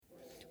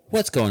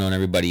What's going on,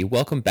 everybody?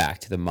 Welcome back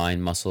to the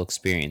Mind Muscle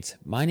Experience.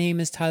 My name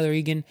is Tyler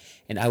Egan,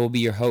 and I will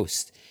be your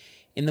host.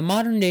 In the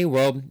modern day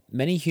world,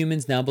 many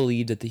humans now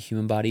believe that the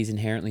human body is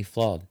inherently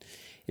flawed.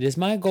 It is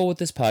my goal with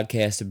this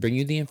podcast to bring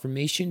you the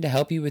information to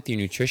help you with your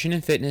nutrition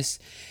and fitness,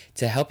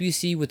 to help you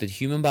see what the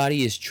human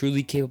body is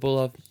truly capable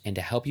of, and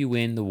to help you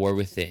win the war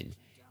within,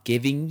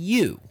 giving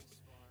you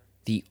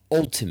the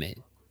ultimate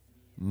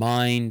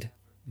mind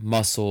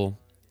muscle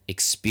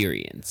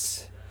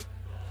experience.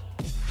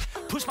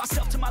 Push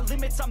myself to my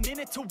limits, I'm in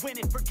it to win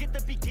it. Forget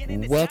the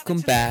beginning. Welcome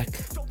back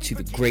to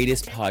the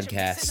greatest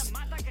podcast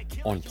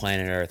on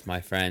planet Earth, my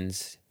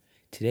friends.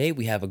 Today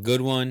we have a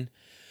good one.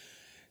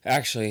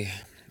 Actually,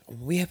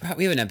 we have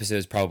an episode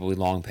that's probably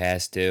long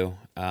past due.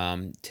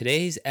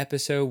 Today's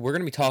episode, we're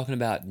going to be talking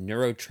about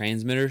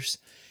neurotransmitters.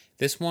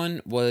 This one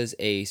was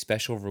a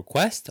special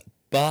request,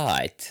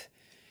 but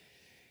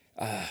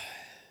I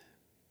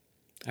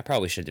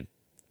probably should have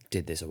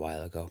did this a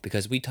while ago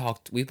because we've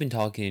been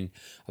talking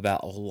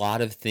about a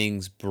lot of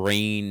things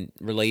brain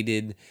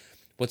related,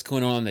 what's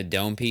going on in the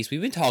dome piece.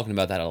 We've been talking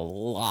about that a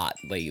lot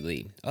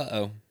lately.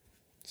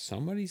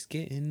 Somebody's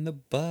getting the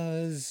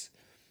buzz.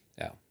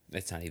 Oh,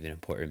 that's not even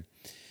important.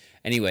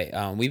 Anyway,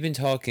 we've been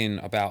talking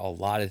about a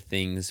lot of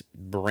things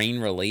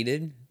brain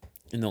related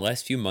in the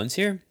last few months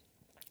here,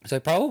 so I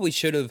probably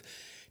should have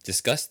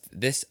discussed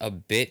this a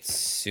bit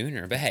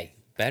sooner, but hey,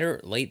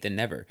 better late than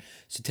never.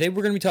 So today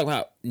we're going to be talking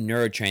about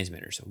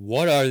neurotransmitters.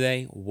 What are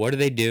they? What do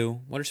they do?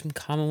 What are some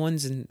common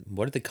ones, and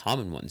what do the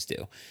common ones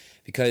do?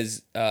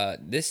 Because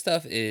this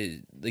stuff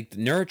is, like, the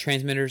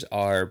neurotransmitters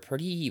are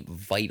pretty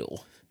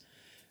vital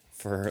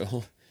for,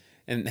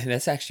 and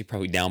that's actually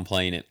probably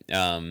downplaying it.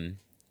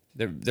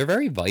 They're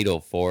very vital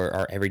for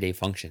our everyday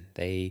function.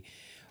 They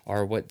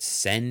are what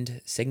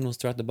send signals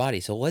throughout the body.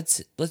 So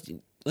let's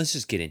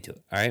just get into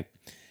it. All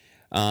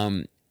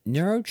right.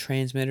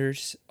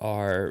 Neurotransmitters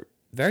are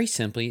very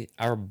simply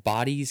our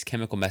body's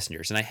chemical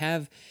messengers, and I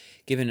have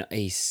given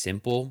a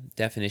simple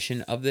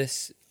definition of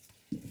this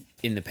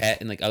in the past,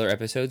 in like other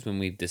episodes when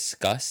we've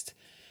discussed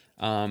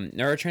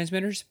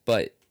neurotransmitters,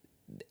 but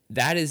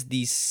that is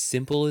the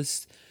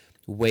simplest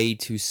way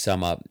to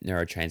sum up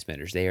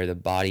neurotransmitters. They are the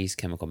body's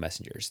chemical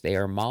messengers. They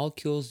are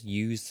molecules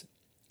used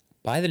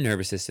by the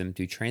nervous system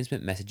to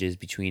transmit messages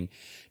between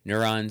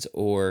neurons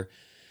or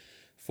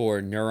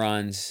for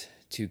neurons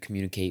to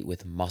communicate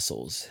with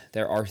muscles.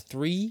 There are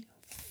three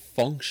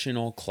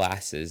functional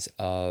classes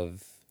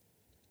of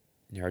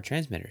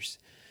neurotransmitters.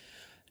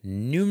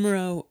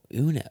 Numero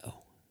uno,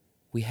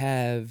 we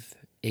have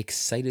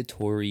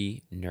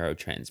excitatory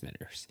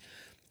neurotransmitters.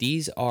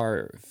 These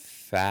are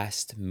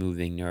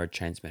fast-moving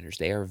neurotransmitters.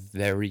 They are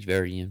very,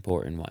 very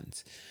important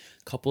ones.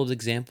 A couple of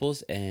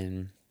examples,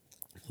 and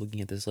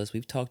looking at this list,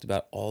 we've talked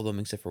about all of them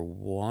except for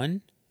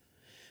one.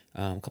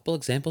 A couple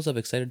examples of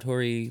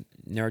excitatory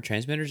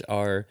neurotransmitters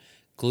are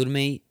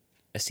glutamate,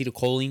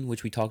 acetylcholine,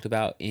 which we talked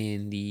about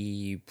in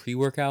the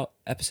pre-workout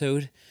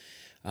episode.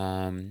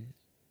 Dopamine.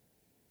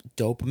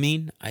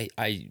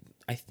 I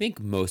think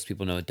most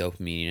people know what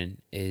dopamine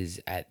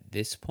is at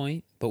this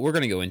point, but we're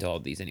going to go into all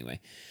of these anyway.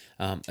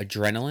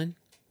 Adrenaline.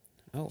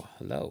 Oh,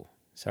 hello.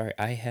 Sorry,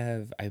 I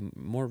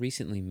more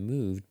recently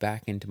moved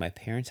back into my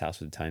parents' house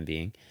for the time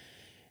being,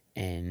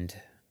 and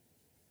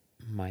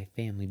my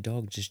family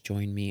dog just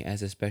joined me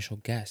as a special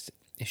guest.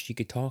 If she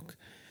could talk,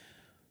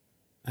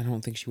 I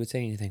don't think she would say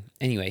anything.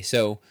 Anyway,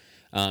 so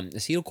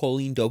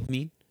acetylcholine,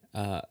 dopamine,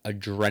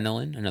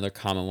 adrenaline, another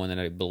common one that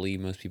I believe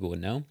most people would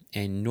know,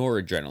 and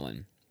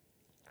noradrenaline.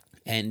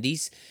 And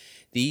these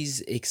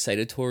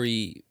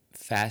excitatory,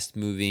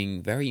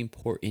 fast-moving, very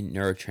important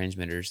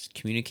neurotransmitters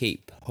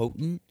communicate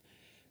potent,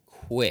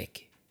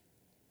 quick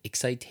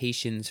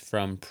excitations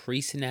from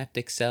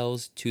presynaptic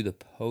cells to the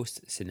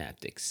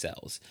postsynaptic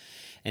cells.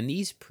 And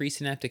these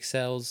presynaptic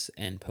cells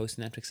and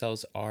postsynaptic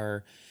cells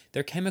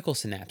they're chemical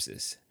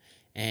synapses,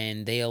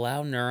 and they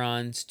allow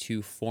neurons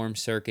to form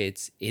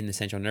circuits in the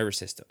central nervous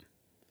system.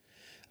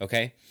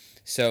 Okay?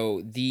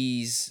 So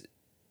this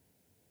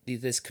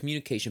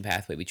communication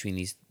pathway between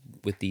these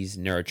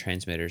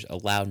neurotransmitters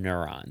allow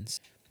neurons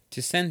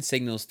to send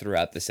signals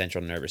throughout the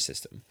central nervous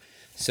system.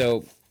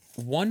 So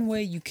one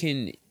way you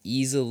can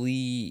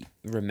easily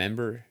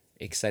remember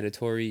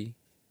excitatory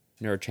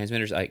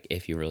neurotransmitters, like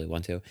if you really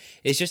want to,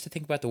 is just to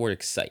think about the word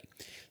excite,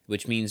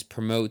 which means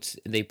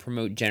they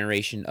promote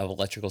generation of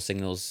electrical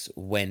signals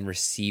when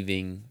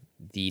receiving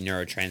the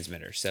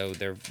neurotransmitter. So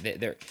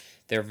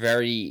they're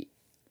very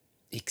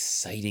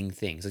exciting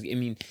things. Like, I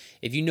mean,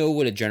 if you know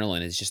what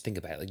adrenaline is, just think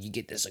about it. Like, you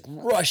get this like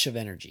rush of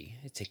energy.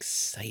 It's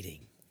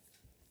exciting,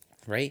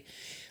 right?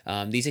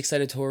 These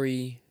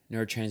excitatory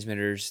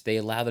neurotransmitters, they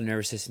allow the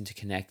nervous system to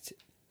connect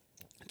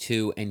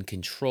to and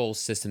control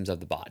systems of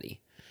the body.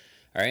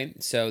 All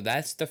right, so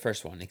that's the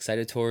first one,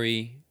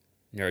 excitatory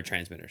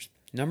neurotransmitters.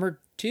 Number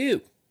 2,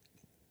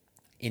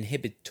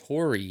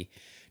 inhibitory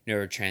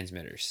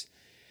neurotransmitters.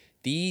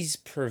 These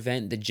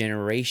prevent the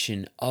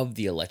generation of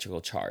the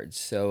electrical charge.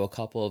 So a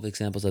couple of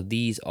examples of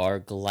these are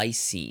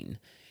glycine,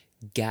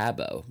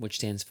 GABA,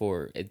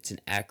 it's an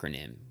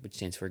acronym, which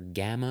stands for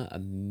gamma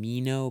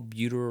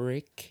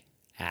aminobutyric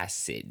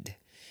acid,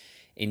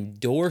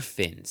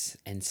 endorphins,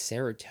 and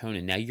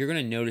serotonin. Now, you're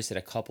going to notice that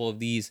a couple of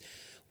these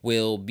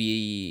will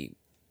be,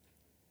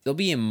 they'll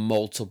be in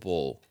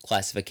multiple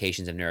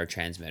classifications of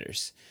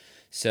neurotransmitters.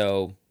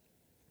 So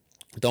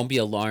don't be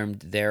alarmed.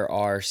 There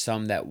are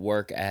some that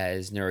work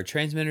as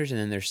neurotransmitters, and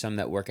then there's some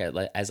that work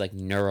as like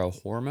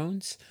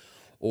neurohormones,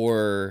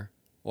 or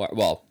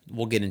well,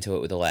 we'll get into it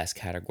with the last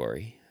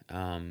category.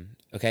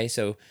 Okay,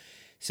 so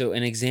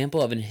an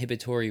example of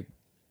inhibitory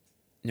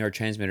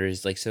neurotransmitter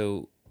is like,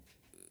 so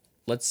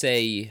let's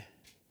say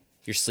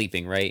you're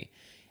sleeping, right,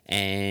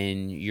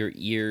 and your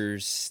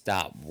ears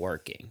stop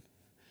working.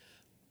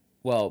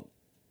 Well,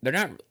 they're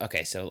not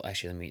okay. So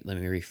actually, let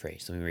me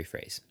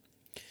rephrase.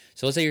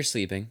 So let's say you're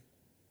sleeping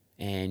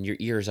and your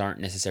ears aren't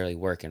necessarily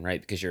working,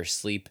 right? Because you're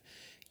asleep,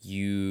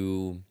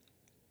 you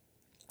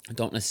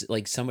don't necessarily,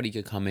 like, somebody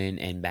could come in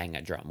and bang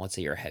a drum. Let's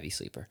say you're a heavy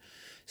sleeper.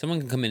 Someone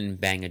can come in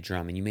and bang a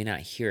drum and you may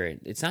not hear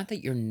it. It's not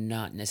that you're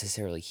not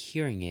necessarily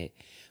hearing it,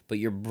 but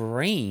your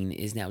brain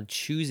is now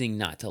choosing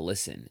not to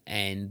listen.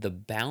 And the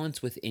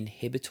balance with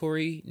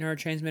inhibitory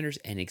neurotransmitters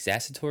and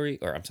excitatory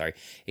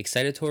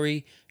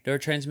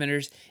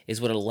neurotransmitters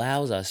is what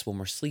allows us when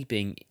we're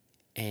sleeping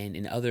and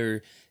in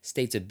other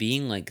states of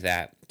being like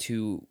that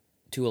to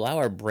allow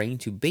our brain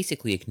to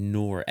basically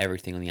ignore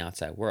everything on the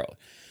outside world.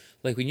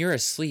 Like when you're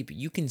asleep,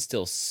 you can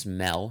still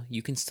smell,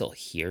 you can still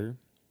hear.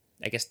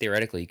 I guess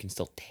theoretically you can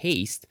still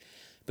taste,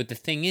 but the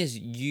thing is,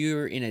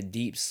 you're in a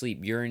deep sleep.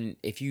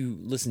 If you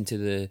listen to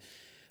the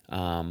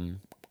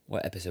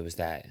what episode was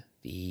that?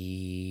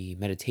 The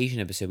meditation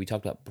episode, we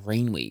talked about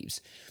brainwaves.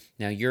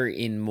 Now you're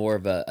in more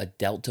of a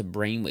delta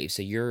brainwave,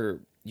 so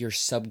your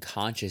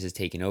subconscious is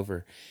taking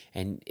over,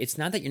 and it's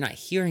not that you're not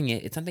hearing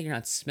it, it's not that you're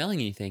not smelling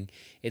anything,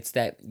 it's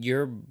that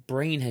your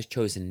brain has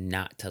chosen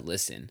not to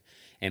listen.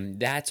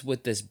 And that's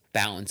what this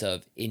balance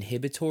of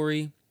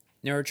inhibitory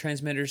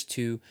neurotransmitters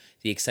to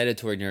the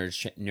excitatory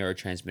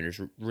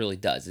neurotransmitters really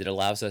does. It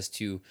allows us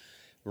to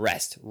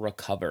rest,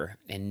 recover,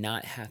 and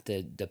not have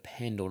to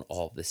depend on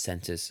all of the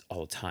senses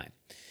all the time.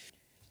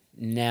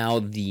 Now,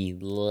 the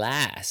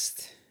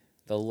last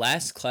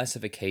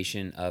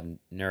classification of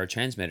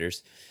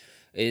neurotransmitters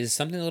is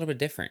something a little bit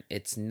different.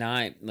 It's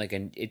not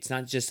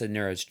just a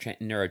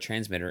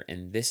neurotransmitter,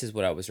 and this is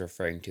what I was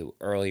referring to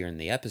earlier in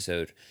the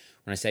episode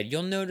when I said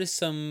you'll notice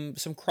some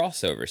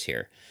crossovers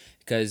here,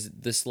 because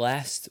the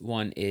last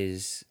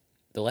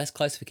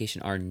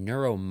classification are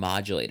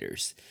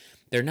neuromodulators.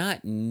 They're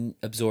not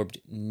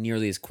absorbed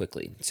nearly as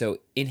quickly. So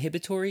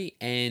inhibitory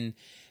and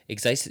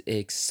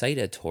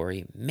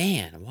excitatory.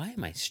 Man, why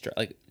am I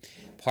like?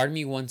 Part of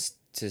me wants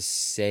to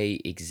say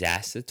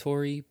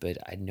exasitory, but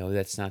I know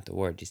that's not the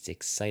word. It's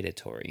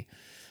excitatory.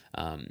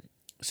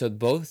 So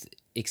both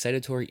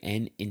excitatory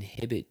and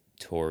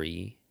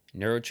inhibitory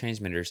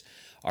neurotransmitters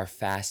are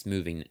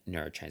fast-moving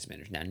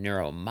neurotransmitters. Now,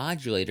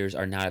 neuromodulators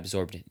are not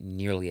absorbed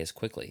nearly as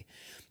quickly.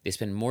 They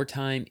spend more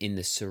time in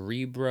the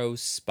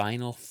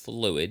cerebrospinal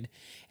fluid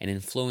and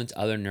influence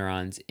other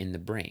neurons in the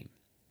brain.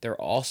 They're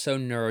also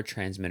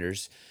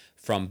neurotransmitters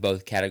from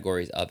both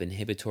categories of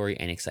inhibitory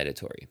and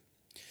excitatory.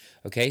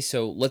 Okay,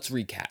 so let's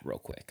recap real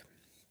quick,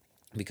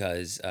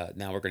 because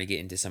now we're going to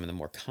get into some of the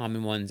more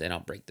common ones, and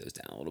I'll break those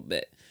down a little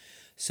bit.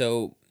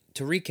 So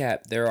to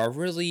recap, there are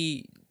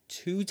really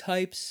two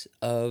types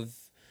of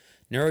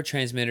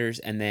neurotransmitters,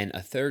 and then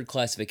a third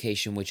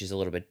classification, which is a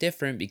little bit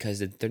different because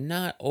they're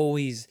not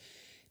always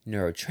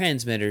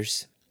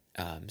neurotransmitters.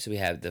 So we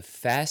have the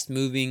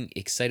fast-moving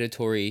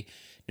excitatory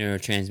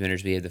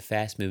neurotransmitters, we have the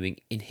fast-moving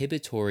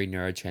inhibitory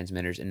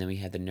neurotransmitters, and then we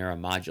have the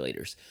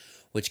neuromodulators,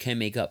 which can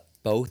make up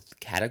both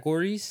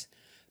categories.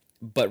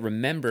 But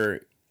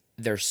remember,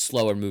 they're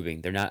slower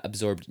moving. They're not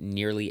absorbed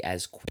nearly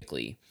as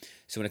quickly.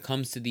 So when it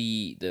comes to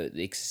the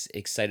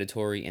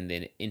excitatory and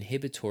the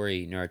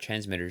inhibitory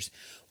neurotransmitters,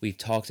 we've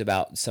talked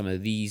about some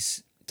of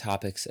these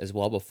topics as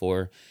well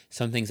before.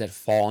 Some things that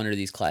fall under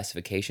these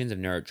classifications of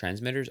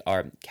neurotransmitters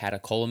are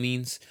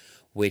catecholamines,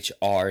 which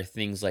are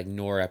things like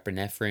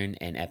norepinephrine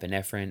and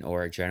epinephrine,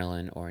 or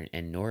adrenaline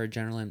and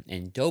noradrenaline,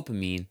 and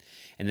dopamine,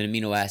 and then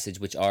amino acids,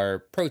 which are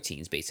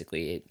proteins.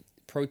 Basically,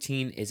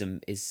 protein is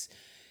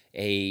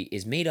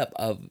made up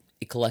of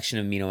a collection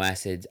of amino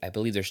acids. I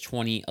believe there's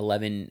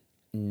 11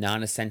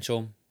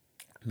 non-essential,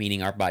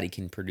 meaning our body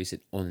can produce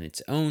it on its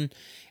own,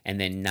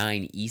 and then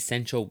 9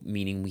 essential,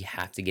 meaning we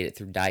have to get it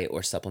through diet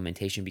or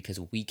supplementation, because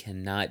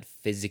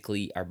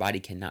our body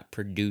cannot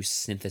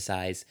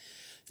synthesize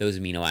those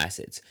amino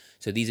acids.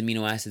 So these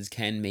amino acids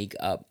can make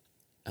up,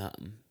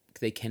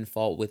 they can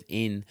fall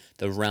within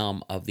the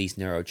realm of these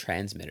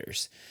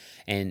neurotransmitters.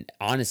 And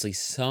honestly,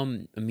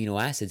 some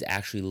amino acids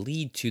actually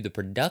lead to the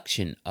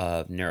production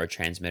of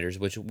neurotransmitters,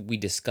 which we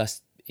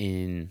discussed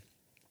in,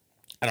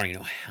 I don't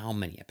even know how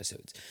many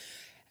episodes.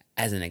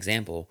 As an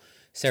example,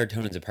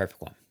 serotonin is a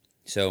perfect one.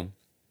 So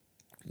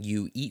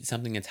you eat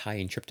something that's high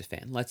in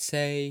tryptophan, let's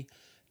say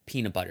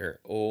peanut butter,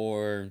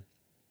 or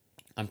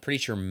I'm pretty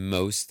sure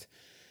most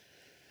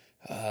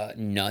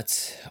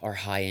Nuts are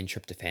high in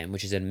tryptophan,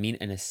 which is an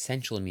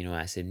essential amino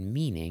acid,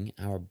 meaning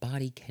our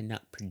body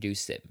cannot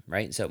produce it,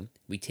 right? So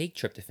we take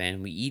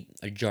tryptophan, we eat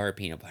a jar of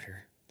peanut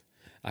butter.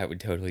 I would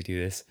totally do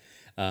this.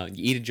 You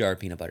eat a jar of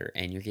peanut butter,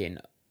 and you're getting,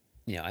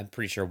 I'm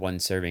pretty sure one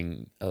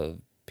serving of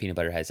peanut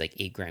butter has like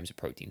 8 grams of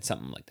protein,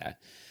 something like that.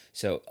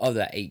 So of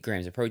that 8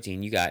 grams of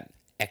protein, you got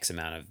X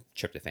amount of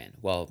tryptophan.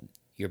 Well,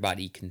 your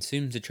body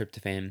consumes the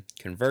tryptophan,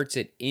 converts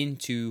it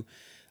into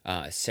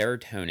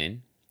serotonin,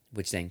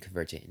 which then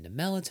converts it into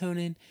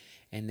melatonin,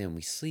 and then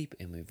we sleep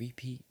and we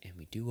repeat and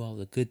we do all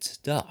the good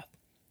stuff.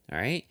 All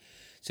right.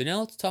 So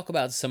now let's talk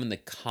about some of the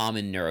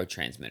common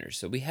neurotransmitters.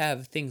 So we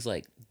have things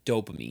like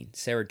dopamine,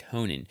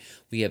 serotonin,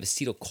 we have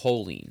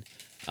acetylcholine,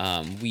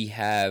 we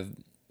have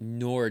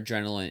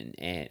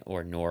noradrenaline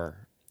or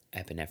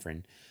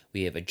norepinephrine,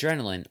 we have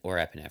adrenaline or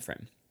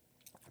epinephrine,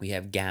 we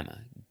have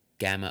gamma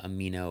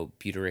amino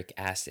butyric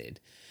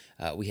acid,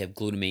 we have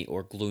glutamate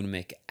or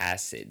glutamic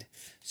acid.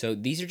 So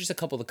these are just a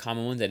couple of the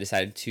common ones I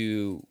decided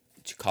to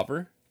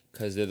cover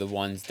because they're the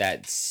ones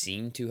that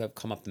seem to have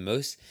come up the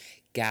most.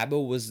 GABA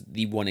was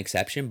the one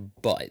exception,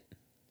 but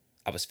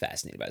I was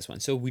fascinated by this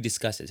one. So we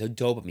discussed it. So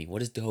dopamine,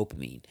 what is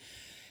dopamine?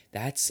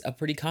 That's a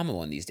pretty common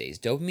one these days.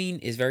 Dopamine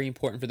is very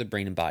important for the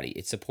brain and body.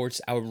 It supports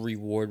our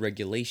reward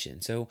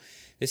regulation. So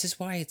this is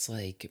why it's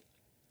like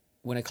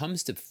when it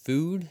comes to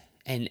food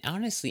and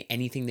honestly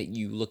anything that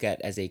you look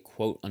at as a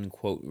quote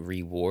unquote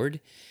reward,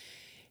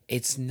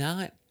 it's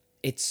not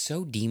it's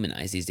so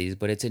demonized these days,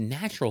 but it's a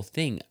natural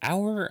thing.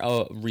 Our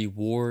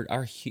reward,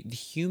 the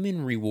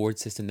human reward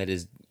system that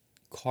is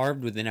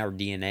carved within our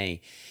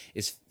DNA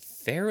is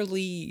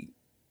fairly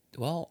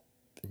well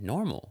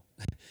normal.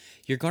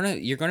 You're gonna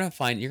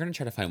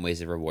try to find ways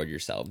to reward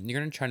yourself. You're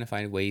gonna try to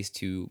find ways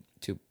to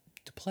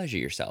pleasure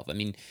yourself. I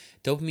mean,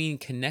 dopamine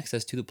connects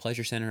us to the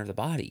pleasure center of the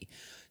body,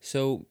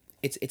 so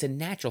it's a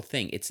natural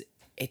thing.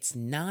 It's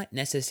not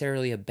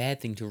necessarily a bad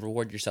thing to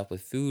reward yourself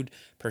with food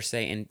per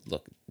se. And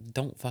look,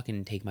 don't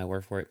fucking take my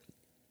word for it.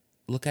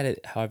 Look at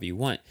it however you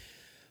want,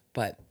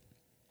 but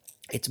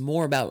it's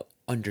more about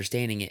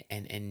understanding it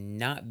and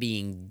not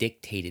being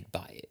dictated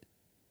by it.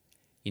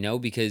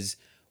 Because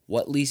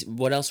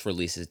what else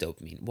releases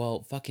dopamine?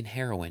 Well, fucking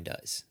heroin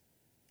does.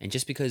 And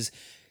just because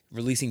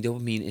releasing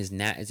dopamine is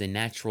a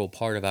natural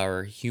part of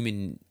our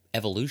human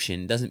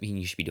evolution doesn't mean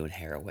you should be doing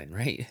heroin,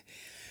 right?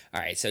 All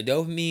right, so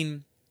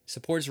dopamine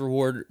supports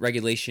reward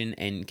regulation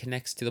and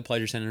connects to the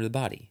pleasure center of the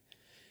body.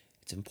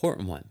 It's an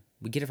important one.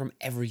 We get it from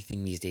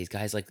everything these days,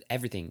 guys. Like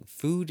everything.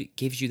 Food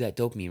gives you that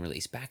dopamine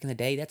release. Back in the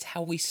day, that's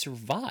how we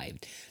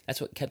survived.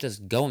 That's what kept us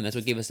going. That's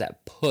what gave us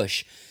that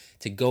push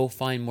to go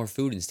find more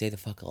food and stay the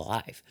fuck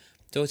alive.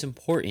 So it's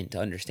important to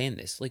understand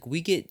this. Like we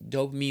get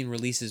dopamine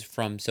releases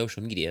from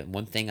social media.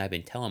 One thing I've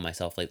been telling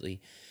myself lately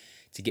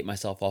to get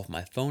myself off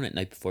my phone at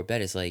night before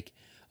bed is like,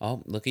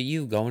 oh, look at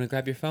you going to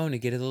grab your phone to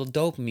get a little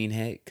dopamine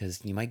hit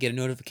because you might get a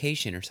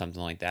notification or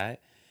something like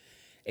that.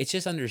 It's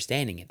just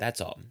understanding it.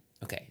 That's all.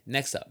 Okay,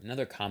 next up,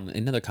 another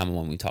common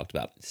one we talked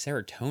about,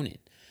 serotonin.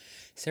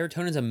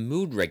 Serotonin is a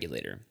mood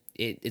regulator.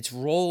 Its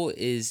role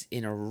is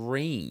in a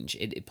range.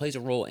 It plays a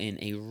role in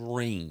a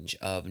range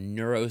of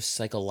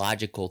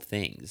neuropsychological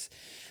things.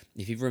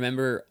 If you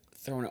remember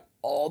throwing it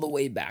all the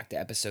way back to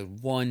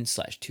episode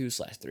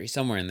 1/2/3,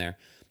 somewhere in there,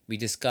 we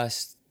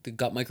discussed the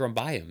gut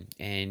microbiome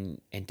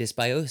and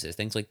dysbiosis,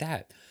 things like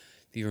that.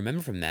 If you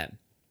remember from that,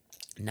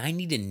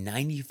 90 to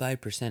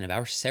 95% of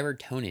our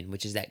serotonin,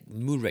 which is that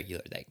mood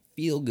regulator, that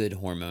feel-good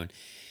hormone,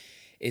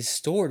 is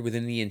stored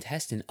within the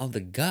intestine of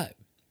the gut.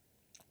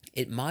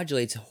 It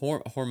modulates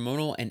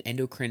hormonal and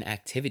endocrine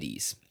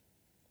activities.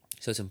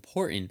 So it's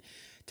important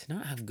to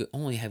not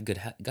only have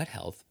good gut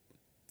health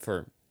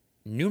for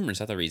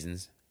numerous other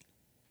reasons,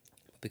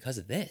 but because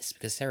of this,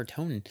 because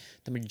serotonin,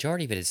 the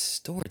majority of it is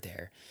stored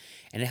there,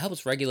 and it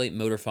helps regulate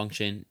motor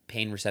function,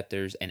 pain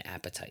receptors, and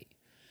appetite.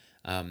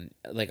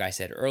 Like I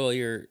said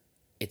earlier,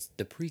 it's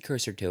the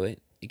precursor to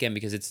it, again,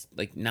 because it's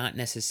like not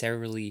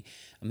necessarily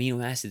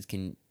amino acids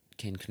can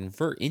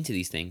convert into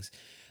these things,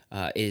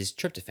 is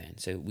tryptophan.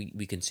 So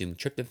we consume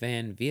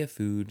tryptophan via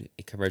food.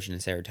 It converts into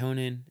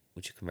serotonin,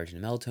 which converts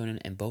into melatonin,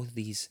 and both of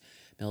these,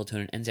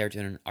 melatonin and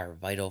serotonin, are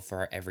vital for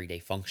our everyday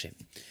function.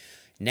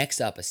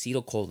 Next up,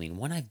 acetylcholine.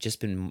 One I've just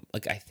been,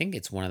 like, I think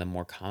it's one of the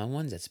more common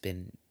ones that's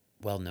been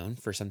well known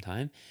for some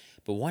time,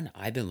 but one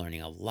I've been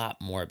learning a lot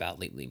more about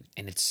lately,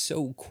 and it's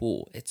so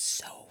cool. It's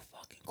so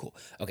fucking cool.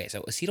 Okay,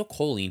 so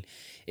acetylcholine,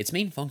 its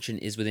main function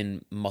is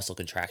within muscle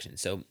contraction.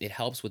 So it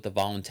helps with the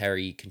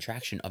voluntary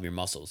contraction of your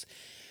muscles.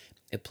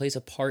 It plays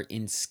a part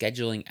in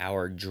scheduling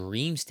our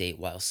dream state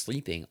while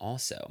sleeping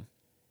also.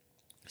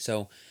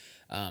 So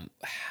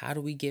how do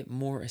we get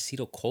more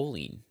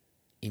acetylcholine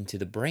into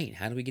the brain?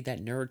 How do we get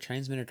that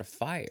neurotransmitter to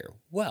fire?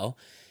 Well,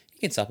 you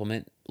can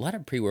supplement. A lot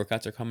of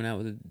pre-workouts are coming out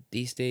with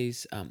these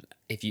days.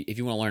 If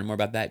you want to learn more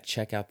about that,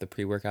 check out the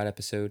pre-workout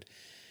episode.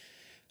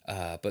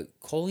 But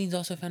choline's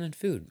also found in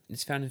food.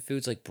 It's found in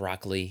foods like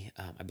broccoli.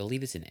 I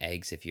believe it's in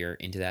eggs if you're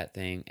into that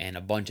thing, and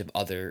a bunch of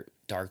other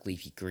dark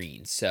leafy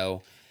greens.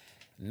 So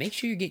make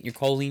sure you're getting your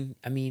choline.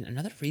 I mean,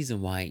 another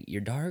reason why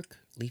your dark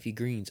leafy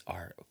greens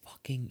are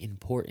fucking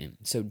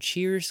important. So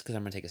cheers, because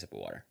I'm going to take a sip of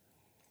water.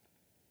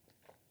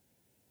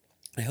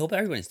 I hope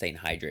everyone's staying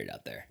hydrated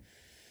out there.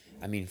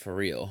 I mean, for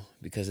real,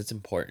 because it's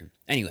important.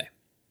 Anyway.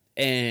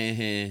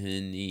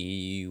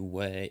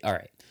 All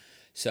right.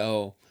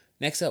 So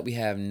next up, we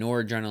have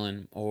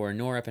noradrenaline or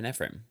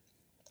norepinephrine.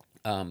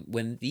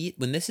 When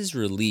this is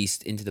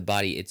released into the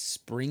body, it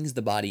springs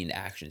the body into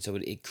action. So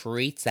it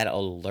creates that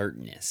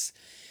alertness.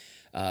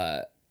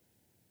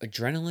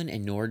 Adrenaline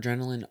and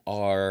noradrenaline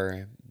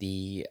are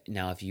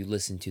now if you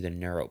listen to the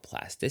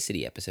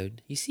neuroplasticity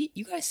episode,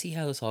 you guys see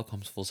how this all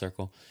comes full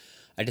circle.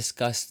 I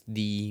discussed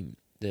the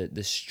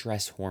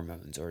stress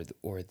hormones or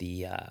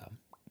the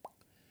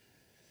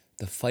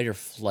fight or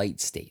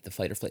flight state, the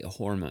fight or flight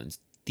hormones.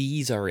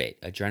 These are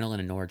it, adrenaline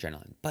and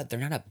noradrenaline, but they're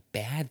not a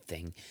bad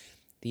thing.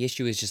 The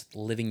issue is just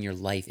living your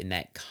life in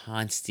that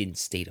constant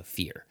state of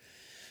fear.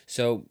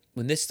 So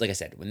when this, like I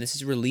said, when this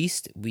is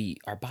released,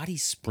 our body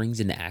springs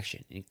into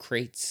action. It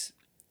creates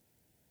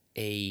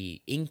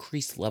a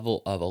increased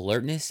level of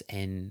alertness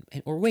and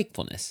or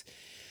wakefulness.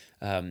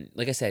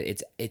 Like I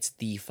said, it's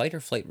the fight or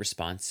flight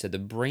response. So the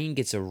brain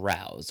gets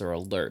aroused or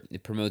alert.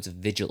 It promotes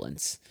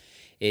vigilance.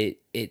 It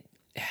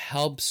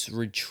helps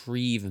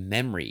retrieve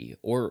memory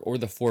or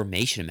the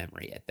formation of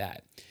memory at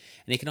that.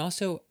 And it can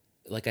also,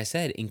 like I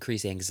said,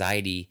 increase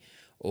anxiety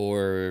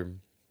or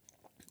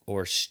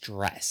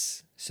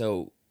stress.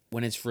 So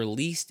when it's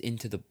released when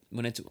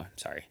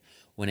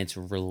it's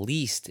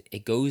released,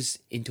 it goes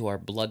into our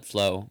blood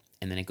flow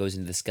and then it goes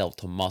into the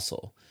skeletal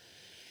muscle.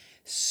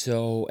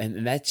 So,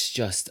 and that's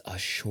just a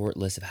short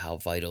list of how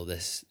vital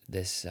this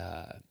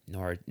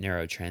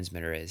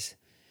neurotransmitter is.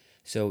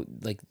 So,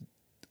 like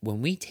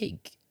when we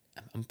take,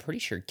 I'm pretty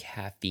sure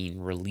caffeine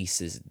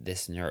releases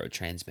this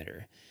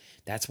neurotransmitter.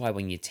 That's why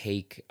when you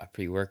take a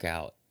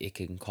pre-workout, it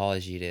can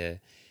cause you to.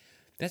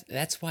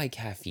 That's why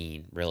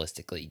caffeine,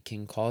 realistically,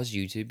 can cause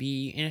you to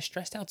be in a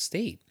stressed out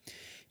state,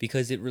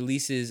 because it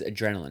releases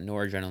adrenaline,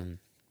 noradrenaline,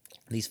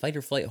 these fight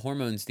or flight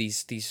hormones,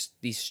 these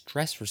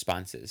stress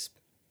responses.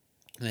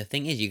 And the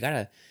thing is, you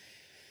gotta,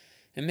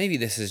 and maybe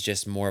this is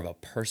just more of a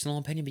personal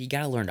opinion, but you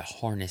gotta learn to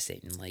harness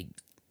it and like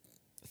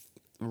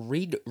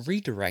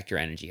redirect your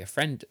energy. A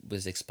friend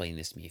was explaining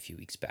this to me a few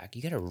weeks back.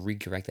 You gotta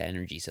redirect that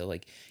energy. So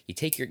like you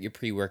take your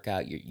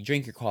pre-workout, you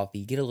drink your coffee,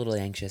 you get a little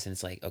anxious, and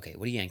it's like, okay,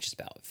 what are you anxious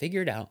about?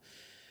 Figure it out.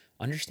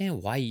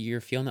 Understand why you're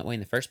feeling that way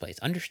in the first place.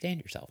 Understand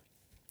yourself.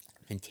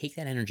 And take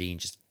that energy and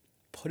just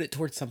put it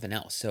towards something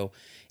else. So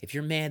if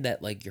you're mad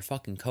that like your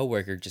fucking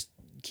coworker just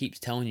keeps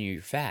telling you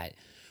you're fat,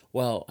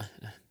 well,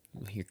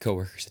 your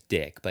coworker's a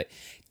dick, but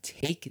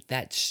take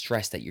that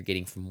stress that you're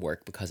getting from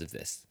work because of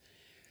this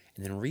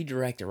and then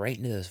redirect it right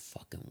into those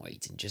fucking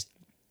weights and just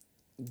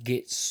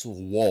get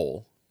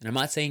swole. And I'm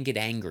not saying get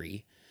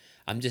angry.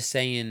 I'm just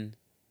saying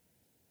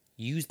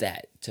use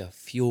that to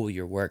fuel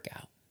your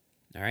workout.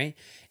 All right.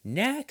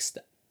 Next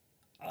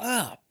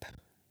up,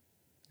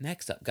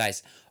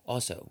 guys.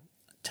 Also,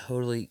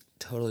 totally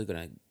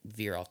gonna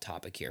veer off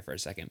topic here for a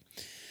second.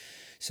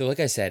 So,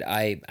 like I said,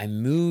 I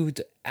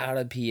moved out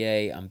of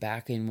PA. I'm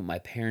back in with my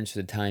parents for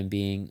the time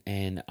being,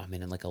 and I'm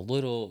in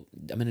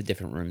a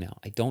different room now.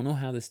 I don't know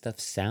how this stuff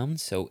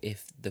sounds, so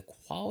if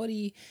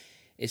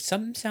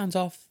something sounds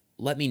off,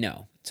 let me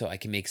know so I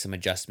can make some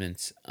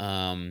adjustments.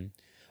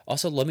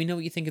 Also, let me know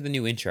what you think of the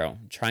new intro.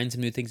 I'm trying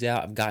some new things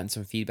out. I've gotten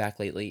some feedback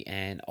lately,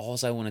 and all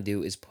I want to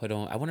do is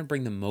I want to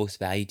bring the most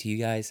value to you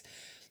guys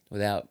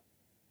without,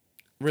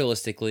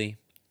 realistically,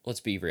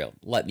 let's be real.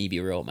 Let me be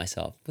real with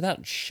myself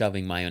without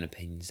shoving my own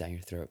opinions down your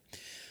throat.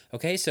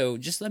 Okay, so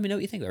just let me know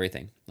what you think of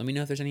everything. Let me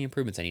know if there's any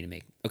improvements I need to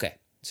make. Okay,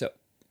 so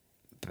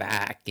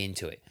back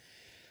into it.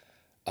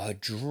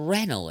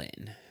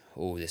 Adrenaline.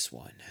 Oh, this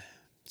one.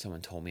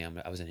 Someone told me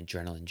I was an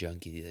adrenaline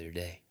junkie the other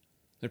day.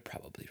 They're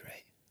probably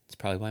right. It's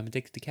probably why I'm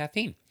addicted to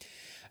caffeine.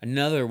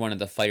 Another one of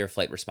the fight or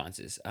flight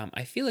responses.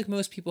 I feel like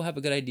most people have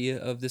a good idea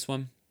of this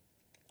one,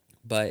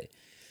 but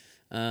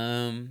we're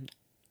going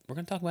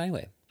to talk about it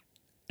anyway.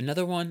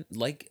 Another one,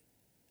 like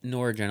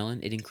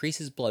noradrenaline, it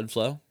increases blood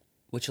flow,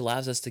 which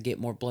allows us to get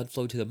more blood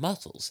flow to the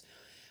muscles,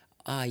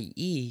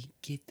 i.e.,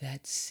 get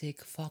that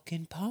sick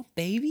fucking pump,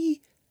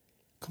 baby.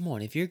 Come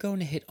on, if you're going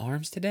to hit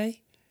arms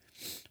today,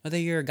 whether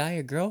you're a guy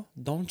or girl,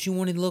 don't you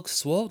want to look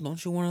swole?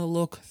 Don't you want to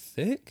look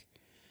thick?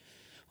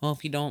 Well,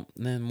 if you don't,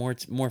 then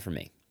more for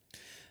me.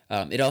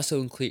 It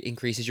also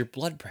increases your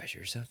blood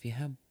pressure. So if you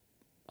have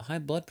high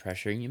blood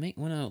pressure, you might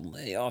want to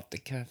lay off the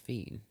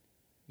caffeine.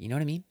 You know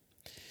what I mean?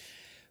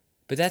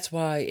 But that's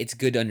why it's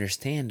good to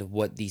understand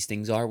what these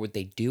things are, what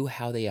they do,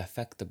 how they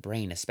affect the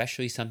brain,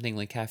 especially something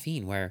like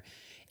caffeine, where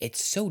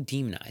it's so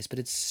demonized, but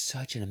it's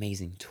such an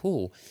amazing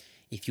tool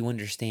if you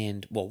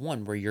understand, well,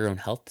 one, where your own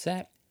health is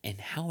at and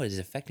how it is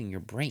affecting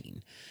your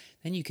brain.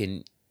 Then you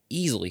can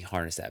easily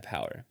harness that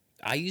power.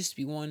 I used to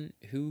be one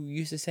who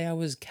used to say I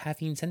was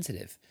caffeine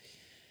sensitive.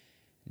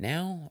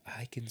 Now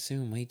I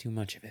consume way too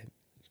much of it.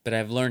 But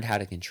I've learned how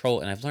to control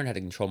it, and I've learned how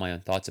to control my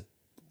own thoughts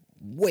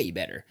way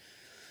better.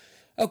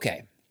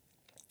 Okay,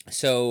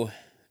 so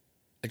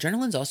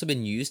Adrenaline's also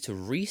been used to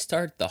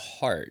restart the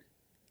heart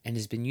and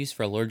has been used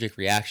for allergic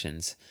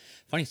reactions.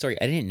 Funny story,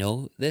 I didn't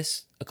know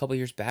this a couple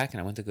years back,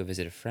 and I went to go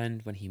visit a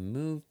friend when he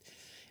moved,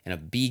 and a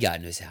bee got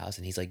into his house,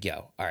 and he's like,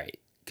 yo, all right,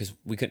 because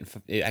we couldn't,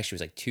 it actually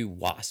was like two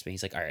wasps, and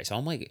he's like, all right, so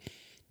I'm like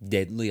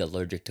deadly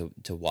allergic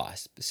to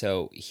wasps.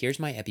 So here's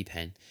my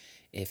EpiPen.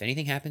 If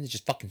anything happens,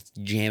 just fucking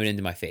jam it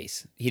into my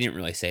face. He didn't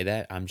really say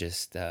that. I'm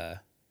just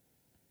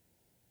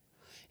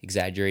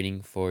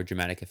exaggerating for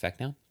dramatic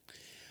effect now.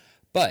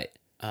 But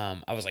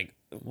I was like,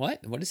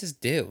 what? What does this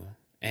do?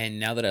 And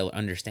now that I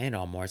understand it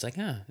all more, it's like,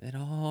 it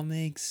all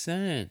makes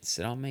sense.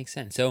 It all makes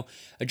sense. So,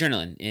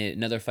 adrenaline,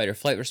 another fight or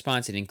flight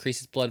response, it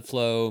increases blood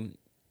flow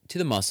to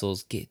the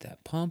muscles, get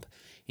that pump,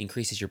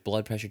 increases your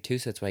blood pressure too.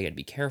 So that's why you got to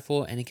be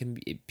careful. And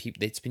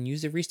it's been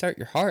used to restart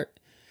your heart.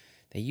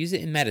 They use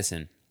it in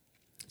medicine.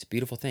 It's a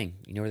beautiful thing.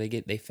 You know where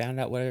they found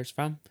out where it's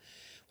from?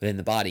 Within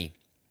the body.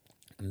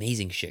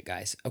 Amazing shit,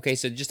 guys. Okay,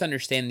 so just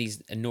understand these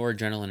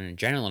noradrenaline and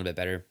adrenaline a bit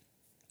better.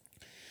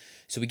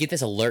 So we get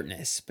this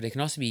alertness, but it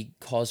can also be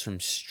caused from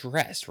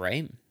stress,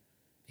 right?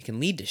 It can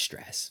lead to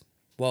stress.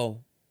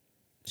 Well,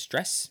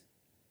 stress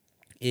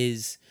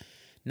is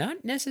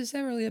not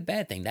necessarily a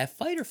bad thing. That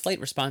fight or flight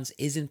response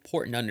is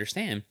important to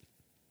understand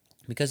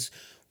because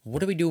what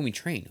do we do when we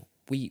train?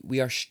 We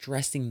are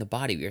stressing the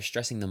body. We are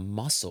stressing the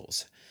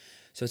muscles.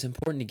 So it's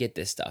important to get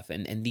this stuff.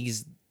 And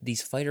these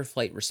fight or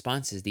flight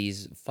responses,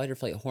 these fight or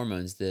flight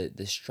hormones, the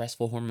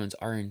stressful hormones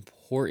are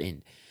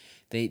important.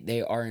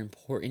 They are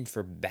important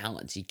for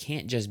balance. You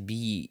can't just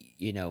be,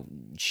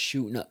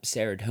 shooting up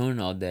serotonin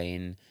all day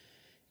and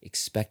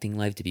expecting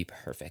life to be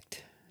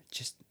perfect.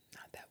 Just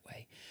not that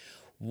way.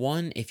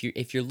 One,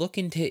 if you're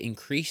looking to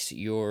increase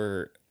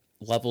your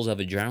levels of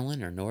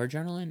adrenaline or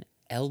noradrenaline,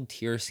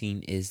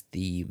 L-tyrosine is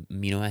the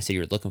amino acid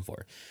you're looking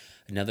for.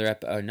 Another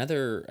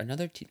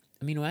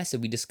amino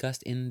acid we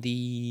discussed in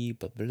the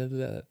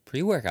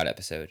pre-workout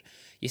episode.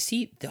 You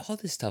see, all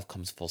this stuff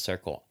comes full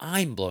circle.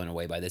 I'm blown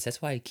away by this.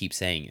 That's why I keep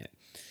saying it.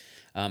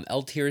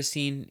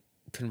 L-tyrosine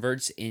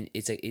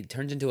it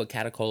turns into a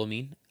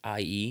catecholamine,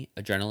 i.e.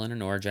 adrenaline or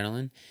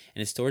noradrenaline,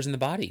 and it stores in the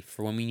body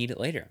for when we need it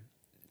later.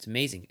 It's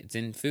amazing. It's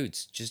in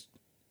foods. Just,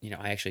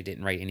 I actually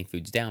didn't write any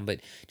foods down, but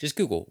just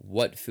Google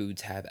what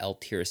foods have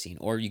L-tyrosine,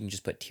 or you can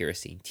just put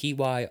tyrosine,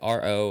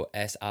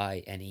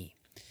 Tyrosine.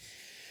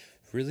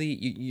 Really,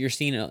 you're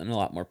seeing it in a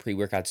lot more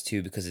pre-workouts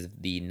too because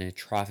of the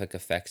nootropic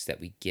effects that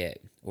we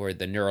get, or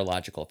the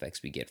neurological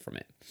effects we get from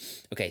it.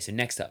 Okay, so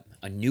next up,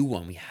 a new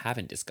one we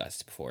haven't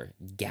discussed before,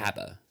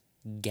 GABA.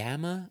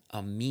 Gamma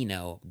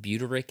amino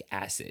butyric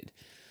acid.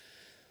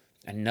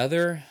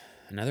 Another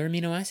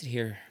amino acid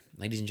here,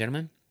 ladies and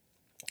gentlemen.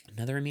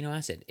 Another amino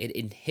acid. It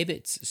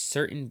inhibits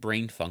certain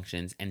brain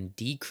functions and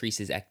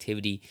decreases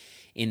activity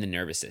in the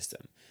nervous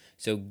system.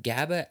 So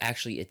GABA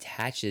actually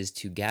attaches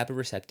to GABA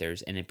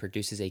receptors and it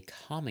produces a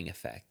calming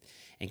effect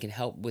and can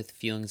help with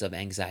feelings of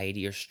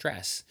anxiety or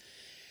stress.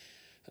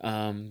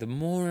 The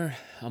more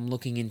I'm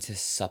looking into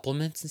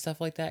supplements and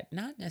stuff like that,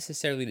 not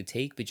necessarily to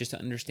take, but just to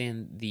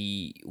understand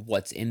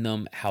what's in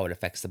them, how it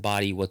affects the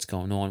body, what's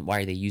going on, why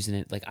are they using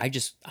it. Like I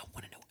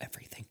want to know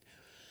everything.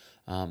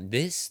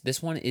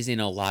 This one is in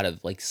a lot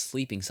of like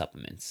sleeping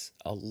supplements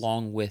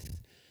along with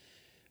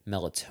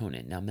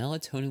melatonin. Now,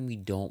 melatonin we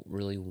don't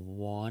really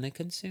want to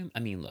consume. I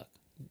mean, look,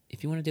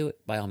 if you want to do it,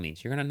 by all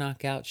means, you're going to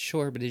knock out,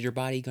 sure, but is your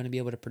body going to be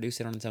able to produce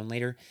it on its own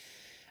later?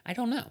 I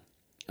don't know.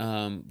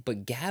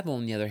 But GABA,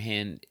 on the other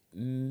hand,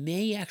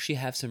 may actually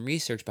have some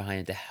research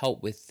behind it to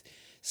help with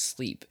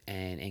sleep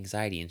and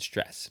anxiety and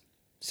stress.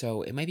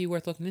 So it might be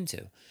worth looking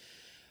into.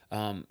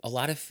 A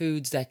lot of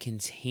foods that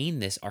contain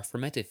this are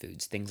fermented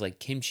foods, things like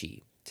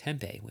kimchi,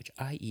 tempeh, which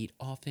I eat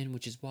often,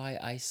 which is why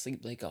I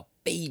sleep like a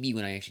baby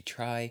when I actually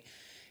try,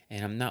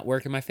 and I'm not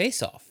working my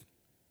face off.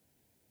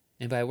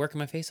 And by working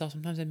my face off,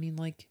 sometimes I mean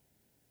like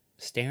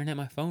staring at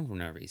my phone for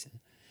no reason.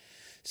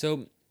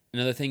 So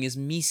another thing is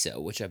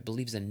miso, which I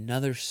believe is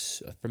another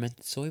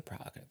fermented soy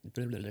product.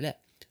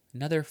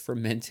 Another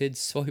fermented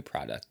soy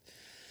product.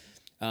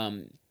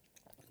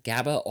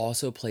 GABA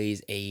also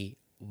plays a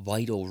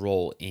vital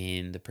role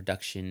in the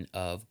production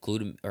of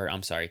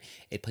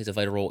it plays a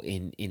vital role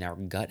in our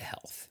gut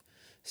health.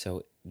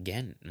 So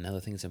again, another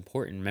thing that's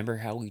important. Remember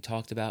how we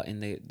talked about in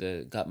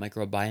the gut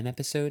microbiome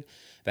episode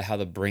about how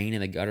the brain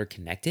and the gut are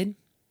connected?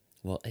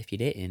 Well, if you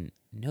didn't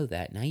know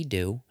that, now you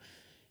do.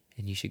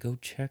 And you should go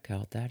check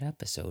out that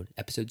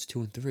episodes 2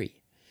 and 3.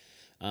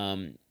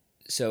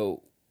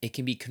 So it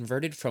can be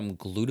converted from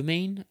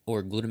glutamine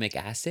or glutamic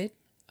acid,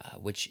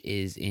 which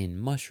is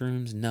in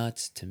mushrooms,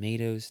 nuts,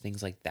 tomatoes,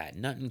 things like that.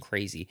 Nothing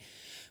crazy.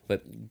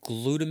 But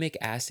glutamic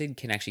acid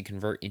can actually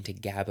convert into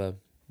GABA,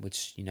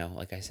 which,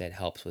 like I said,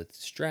 helps with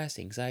stress,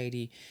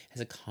 anxiety,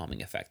 has a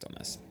calming effect on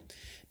us.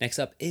 Next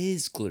up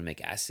is glutamic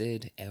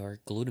acid or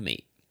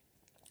glutamate.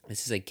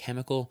 This is a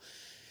chemical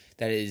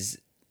that is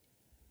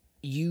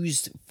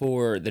used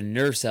for the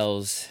nerve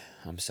cells.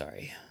 I'm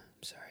sorry.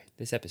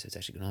 This episode's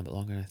actually going on a bit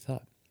longer than I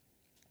thought.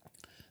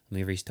 Let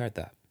me restart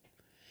that.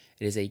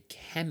 It is a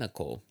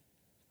chemical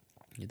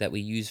that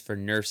we use for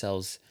nerve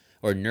cells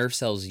or nerve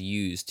cells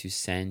use to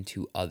send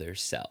to other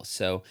cells.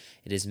 So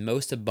it is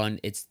most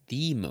abundant. It's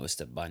the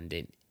most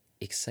abundant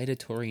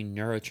excitatory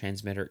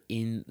neurotransmitter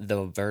in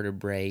the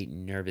vertebrate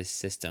nervous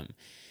system.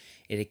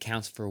 It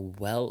accounts for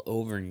well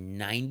over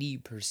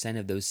 90%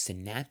 of those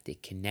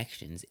synaptic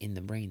connections in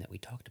the brain that we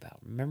talked about.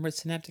 Remember what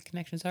synaptic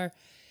connections are?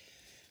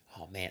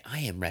 Oh man, I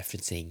am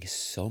referencing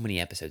so many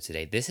episodes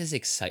today. This is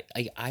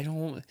exciting. I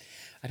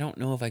don't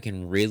know if I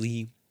can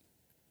really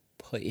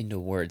put into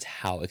words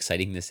how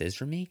exciting this is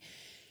for me,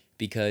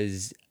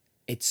 because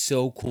it's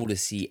so cool to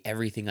see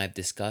everything I've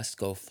discussed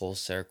go full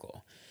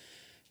circle.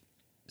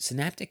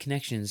 Synaptic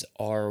connections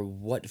are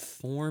what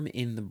form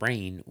in the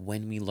brain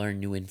when we learn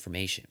new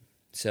information.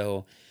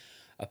 So,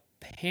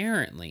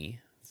 apparently,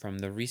 from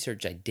the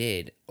research I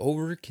did,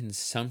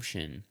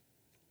 overconsumption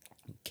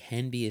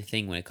can be a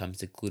thing when it comes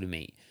to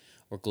glutamate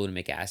or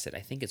glutamic acid. I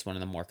think it's one of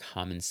the more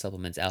common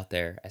supplements out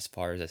there as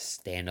far as a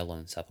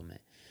standalone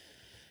supplement.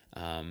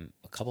 A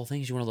couple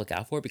things you want to look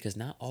out for, because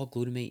not all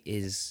glutamate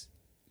is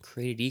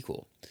created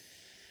equal.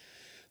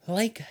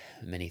 Like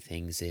many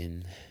things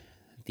in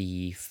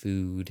the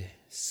food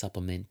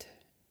supplement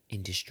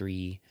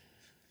industry,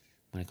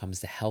 when it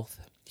comes to health,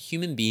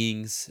 human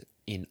beings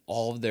in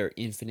all of their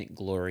infinite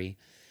glory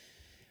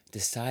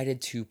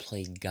decided to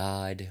play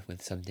God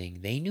with something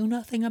they knew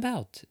nothing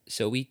about.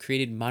 So we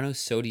created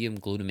monosodium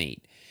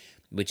glutamate,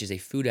 which is a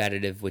food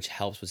additive which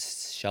helps with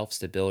shelf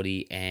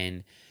stability.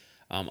 And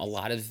a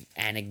lot of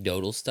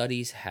anecdotal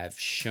studies have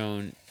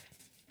shown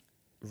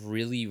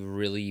really,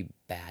 really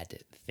bad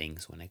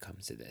things when it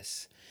comes to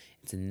this.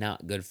 It's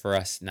not good for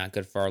us, not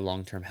good for our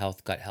long-term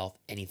health, gut health,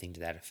 anything to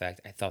that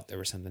effect. I thought there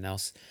was something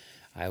else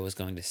I was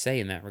going to say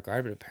in that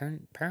regard, but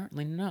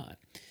apparently not.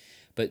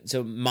 But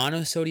so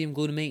monosodium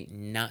glutamate,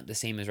 not the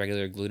same as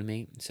regular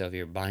glutamate. So if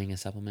you're buying a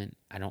supplement,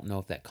 I don't know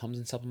if that comes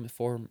in supplement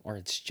form or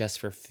it's just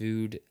for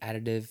food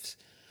additives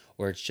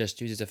or it's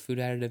just used as a food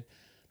additive.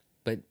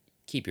 But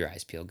keep your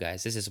eyes peeled,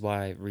 guys. This is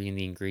why reading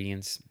the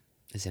ingredients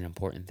is an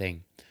important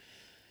thing.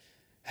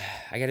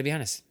 I got to be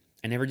honest.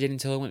 I never did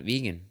until I went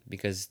vegan,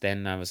 because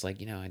then I was like,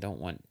 I don't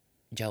want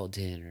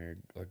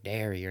gelatin or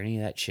dairy or any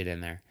of that shit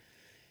in there.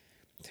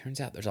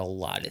 Turns out there's a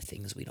lot of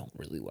things we don't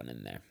really want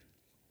in there.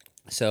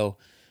 So,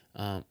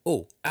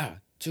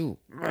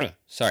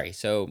 sorry.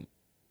 So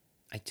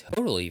I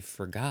totally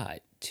forgot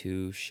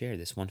to share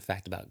this one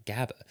fact about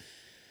GABA.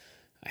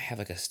 I have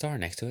like a star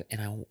next to it and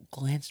I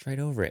glanced right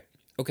over it.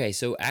 Okay,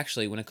 so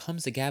actually, when it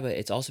comes to GABA,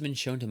 it's also been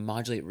shown to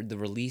modulate the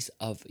release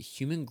of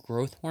human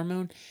growth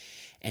hormone,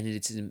 and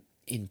it's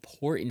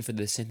important for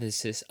the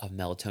synthesis of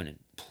melatonin.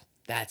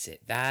 That's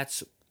it.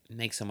 That's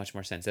makes so much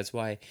more sense. That's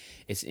why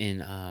it's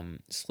in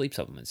sleep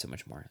supplements so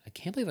much more. I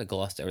can't believe I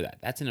glossed over that.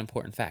 That's an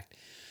important fact.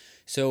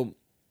 So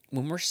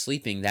when we're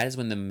sleeping, that is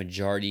when the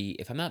majority,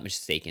 if I'm not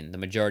mistaken, the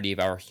majority of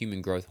our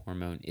human growth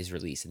hormone is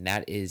released, and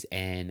that is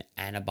an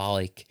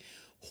anabolic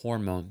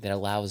hormone that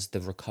allows the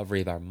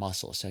recovery of our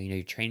muscles. So,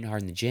 you're training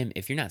hard in the gym.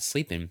 If you're not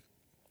sleeping,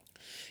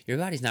 your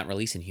body's not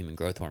releasing human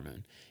growth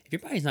hormone. If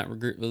your body's not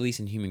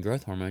releasing human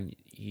growth hormone,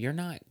 you're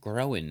not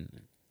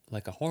growing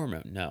like a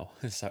hormone. No.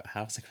 So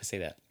how was I going to say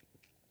that?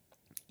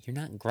 You're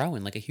not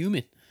growing like a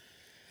human.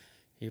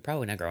 You're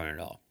probably not growing at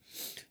all.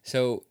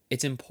 So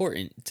it's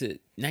important to,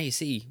 now you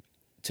see,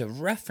 to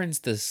reference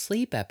the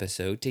sleep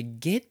episode to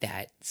get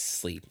that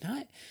sleep.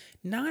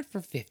 Not for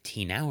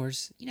 15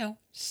 hours,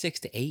 6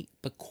 to 8,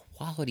 but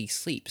quality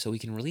sleep, so we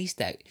can release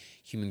that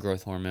human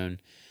growth hormone,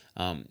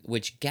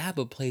 which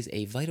GABA plays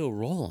a vital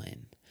role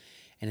in.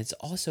 And it's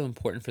also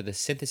important for the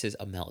synthesis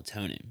of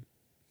melatonin.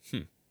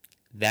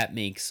 That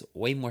makes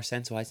way more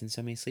sense why it's in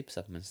so many sleep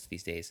supplements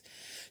these days.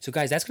 So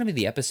guys, that's going to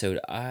be the episode.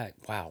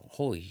 Wow,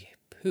 holy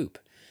poop.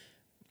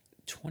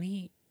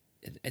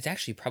 It's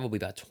actually probably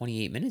about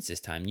 28 minutes this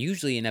time.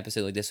 Usually an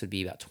episode like this would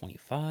be about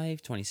 24,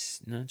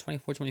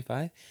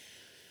 25.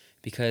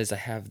 Because I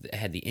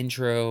had the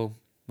intro,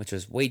 which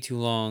was way too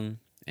long,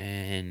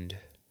 and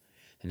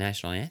the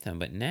national anthem.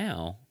 But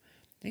now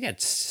we got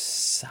a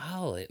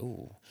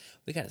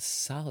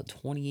solid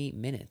 28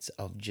 minutes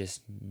of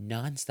just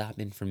nonstop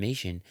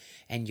information,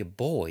 and your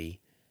boy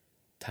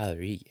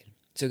Tyler Egan.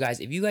 So guys,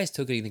 if you guys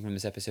took anything from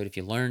this episode, if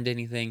you learned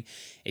anything,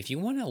 if you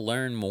want to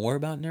learn more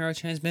about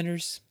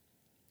neurotransmitters,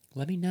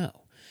 let me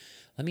know.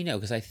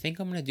 Because I think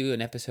I'm going to do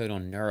an episode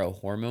on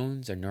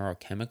neurohormones or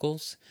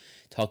neurochemicals.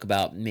 Talk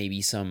about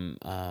maybe some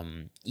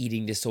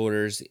eating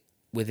disorders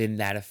within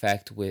that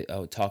effect.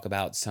 Talk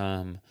about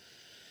some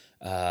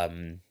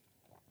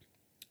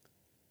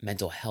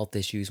mental health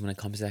issues when it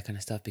comes to that kind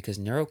of stuff, because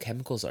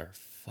neurochemicals are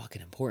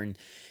fucking important.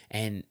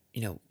 And,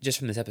 just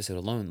from this episode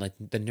alone, like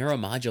the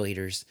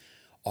neuromodulators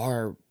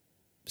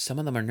some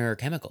of them are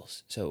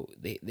neurochemicals. So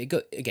they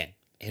go, again,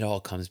 it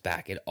all comes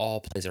back. It all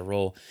plays a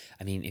role.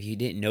 I mean, if you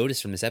didn't notice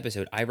from this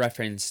episode, I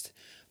referenced,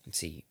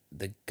 the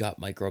gut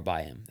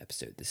microbiome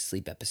episode, the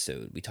sleep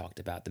episode. We talked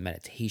about the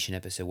meditation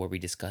episode where we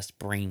discussed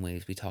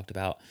brainwaves. We talked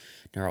about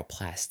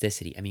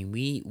neuroplasticity. I mean,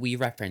 we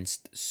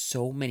referenced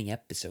so many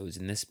episodes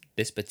in this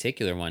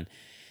particular one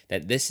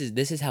that this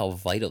is how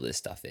vital this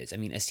stuff is. I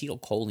mean,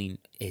 acetylcholine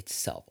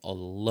itself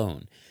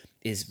alone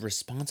is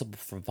responsible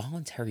for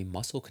voluntary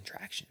muscle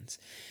contractions.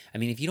 I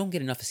mean, if you don't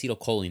get enough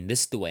acetylcholine,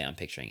 this is the way I'm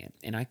picturing it,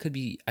 and I could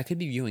be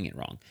viewing it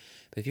wrong,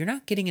 but if you're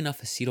not getting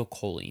enough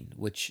acetylcholine,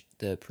 which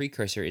the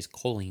precursor is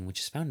choline, which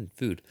is found in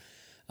food,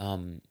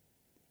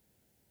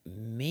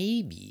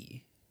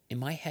 maybe in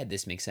my head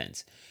this makes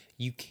sense.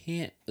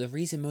 The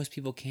reason most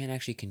people can't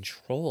actually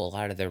control a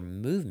lot of their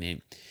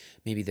movement,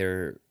 maybe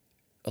they're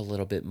a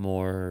little bit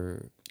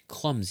more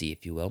clumsy,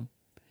 if you will,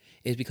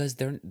 is because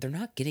they're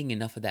not getting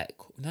enough of that,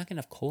 not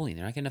enough choline,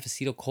 they're not getting enough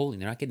acetylcholine,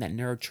 they're not getting that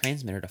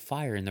neurotransmitter to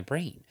fire in the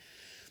brain.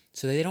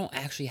 So they don't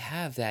actually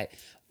have that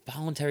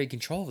voluntary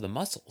control of the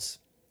muscles.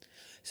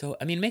 So,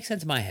 I mean, it makes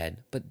sense in my head,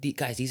 but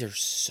guys, these are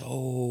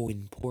so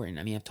important.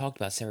 I mean, I've talked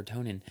about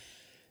serotonin,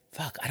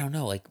 I don't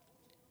know, like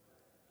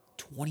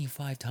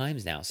 25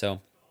 times now. So,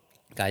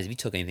 guys, if you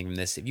took anything from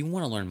this, if you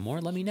want to learn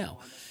more, let me know.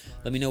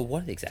 Let me know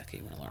what exactly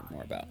you want to learn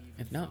more about.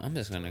 If not, I'm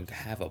just going to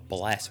have a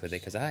blast with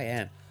it, because I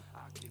am.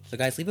 So,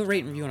 guys, leave a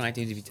rate and review on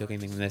iTunes if you took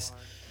anything from this.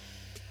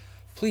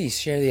 Please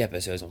share the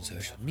episodes on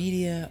social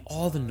media,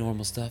 all the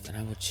normal stuff, and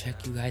I will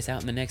check you guys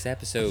out in the next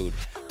episode.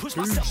 Push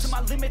myself to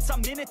my limits,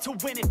 I'm in it to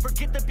win it.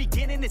 Forget the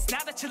beginning, it's now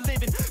that you're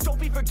living. Don't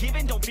be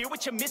forgiven, don't fear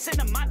what you're missing.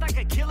 A mind like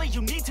a killer,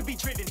 you need to be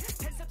driven.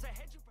 10 steps ahead.